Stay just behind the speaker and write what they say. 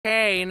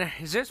Kane,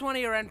 is this one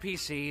of your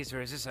NPCs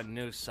or is this a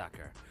new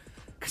sucker?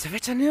 Because if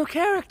it's a new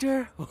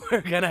character, we're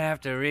gonna have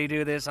to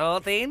redo this whole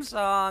theme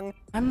song.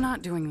 I'm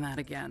not doing that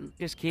again.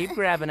 Just keep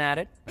grabbing at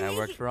it. That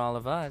worked for all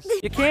of us.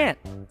 You can't.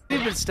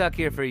 We've been stuck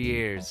here for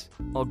years.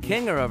 Old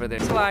Kinger over there.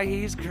 That's why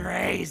he's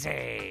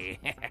crazy.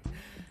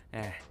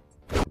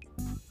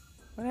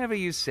 Whatever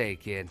you say,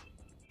 kid.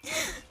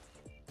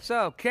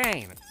 So,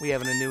 Kane, we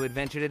having a new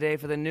adventure today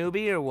for the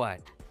newbie or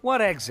what?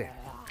 What exit?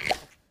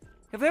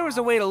 If there was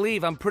a way to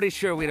leave, I'm pretty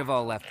sure we'd have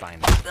all left by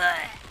now.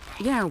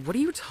 Yeah, what are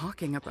you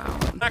talking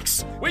about?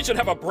 Next, we should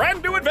have a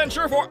brand new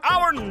adventure for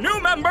our new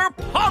member,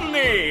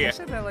 Pomni! I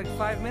said that like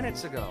 5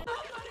 minutes ago.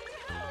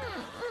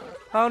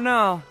 Oh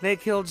no, they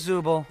killed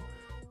Zooble.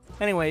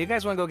 Anyway, you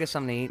guys want to go get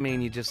something to eat? I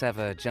mean, you just have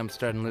a jump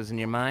start and losing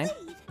your mind?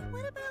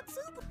 What about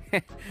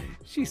Zooble?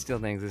 She still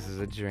thinks this is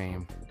a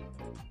dream.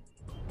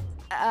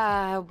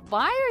 Why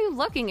are you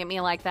looking at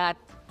me like that?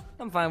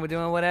 I'm fine with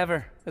doing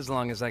whatever, as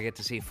long as I get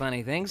to see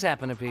funny things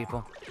happen to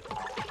people.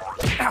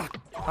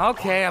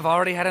 Okay, I've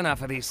already had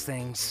enough of these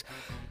things.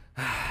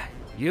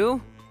 You,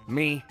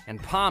 me,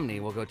 and Pomni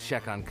will go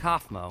check on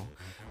Kaufmo,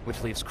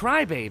 which leaves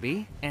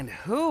Crybaby and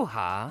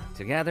Hoo-Ha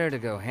together to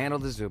go handle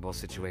the Zooble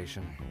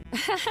situation.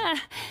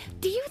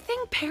 Do you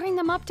think pairing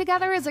them up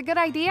together is a good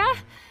idea?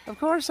 Of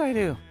course I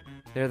do.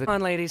 They're the— Come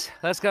on, ladies,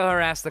 let's go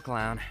harass the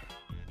clown.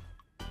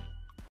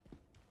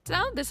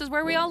 So, this is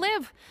where we all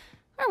live.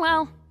 Or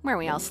well, where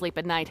we all sleep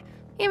at night.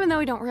 Even though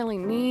we don't really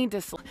need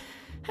to sleep.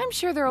 I'm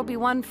sure there'll be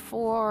one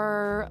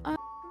for...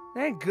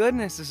 Thank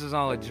goodness this is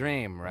all a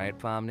dream, right,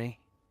 Pomni?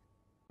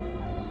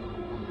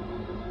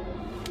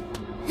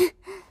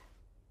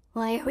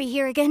 Why are we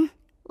here again?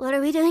 What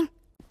are we doing?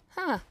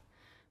 Huh.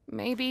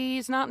 Maybe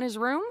he's not in his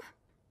room?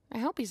 I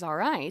hope he's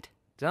alright.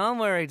 Don't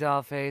worry,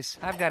 Dollface.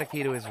 I've got a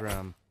key to his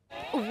room.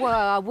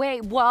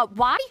 Wait, what?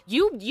 Why?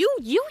 You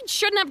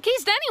shouldn't have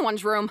keys to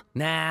anyone's room.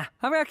 Nah,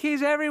 I've got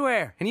keys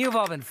everywhere, and you've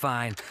all been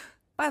fine.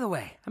 By the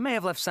way, I may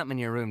have left something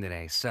in your room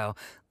today, so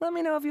let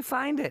me know if you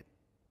find it.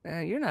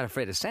 You're not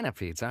afraid of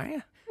centipedes, are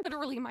you?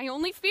 Literally my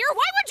only fear. Why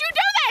would you do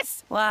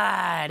this?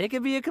 What? It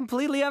could be a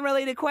completely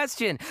unrelated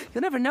question.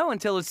 You'll never know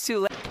until it's too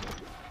late.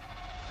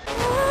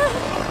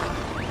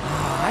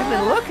 I've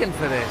been looking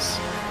for this.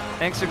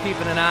 Thanks for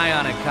keeping an eye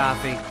on it,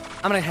 Coffee.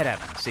 I'm gonna head out.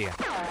 See ya.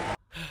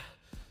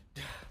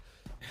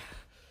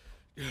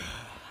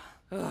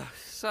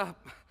 Sup,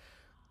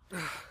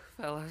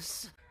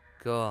 fellas?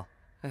 Cool.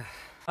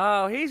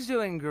 Oh, he's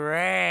doing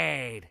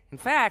great. In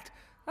fact,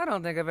 I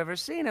don't think I've ever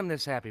seen him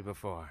this happy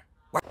before.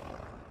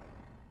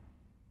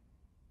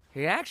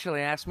 He actually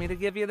asked me to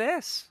give you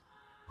this.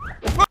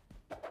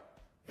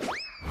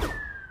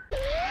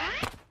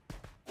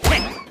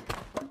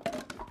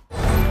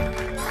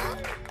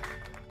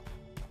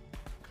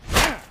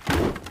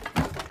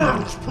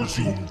 First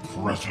presumed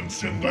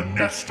presence in the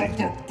nest of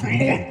the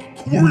Glug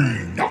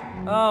Queen.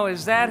 Oh,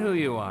 is that who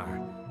you are?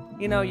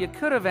 You know, you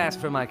could have asked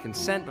for my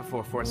consent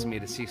before forcing me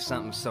to see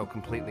something so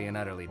completely and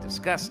utterly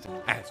disgusting.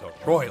 As a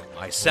royal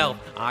myself,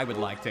 I would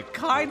like to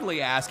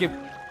kindly ask if...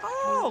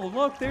 Oh,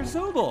 look, there's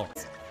Zooble.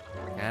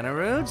 Kinda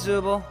rude,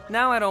 Zooble.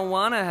 Now I don't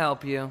want to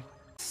help you.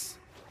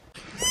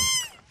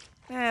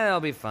 They'll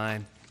be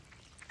fine.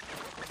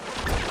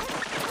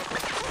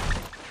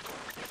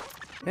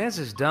 This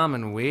is dumb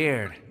and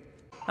weird.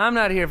 I'm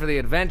not here for the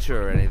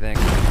adventure or anything.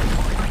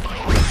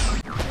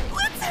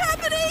 What's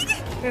happening?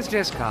 It's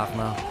just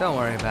Kaufmo. Don't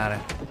worry about it.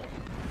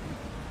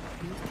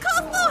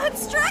 Kaufmo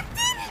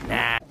abstracted?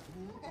 Nah.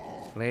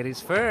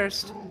 Ladies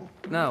first.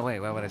 No, wait,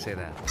 why would I say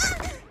that?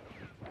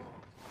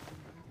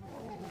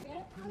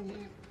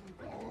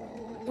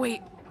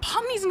 Wait,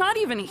 Pomni's not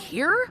even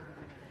here?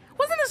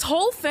 Wasn't this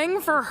whole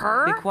thing for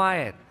her? Be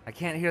quiet. I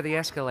can't hear the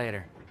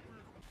escalator.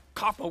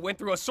 Kaufmo went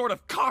through a sort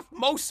of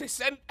kaufmosis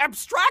and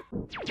abstract...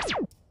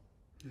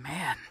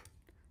 Man,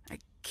 I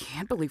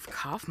can't believe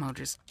Kaufmo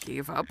just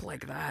gave up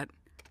like that.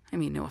 I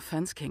mean, no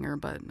offense, Kinger,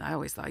 but I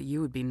always thought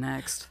you would be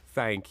next.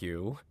 Thank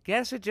you.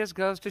 Guess it just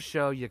goes to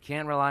show you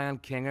can't rely on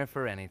Kinger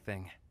for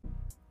anything.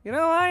 You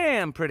know, I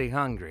am pretty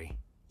hungry.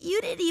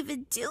 You didn't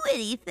even do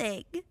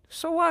anything.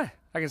 So what?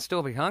 I can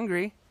still be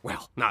hungry.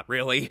 Well, not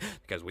really,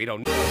 because we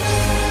don't...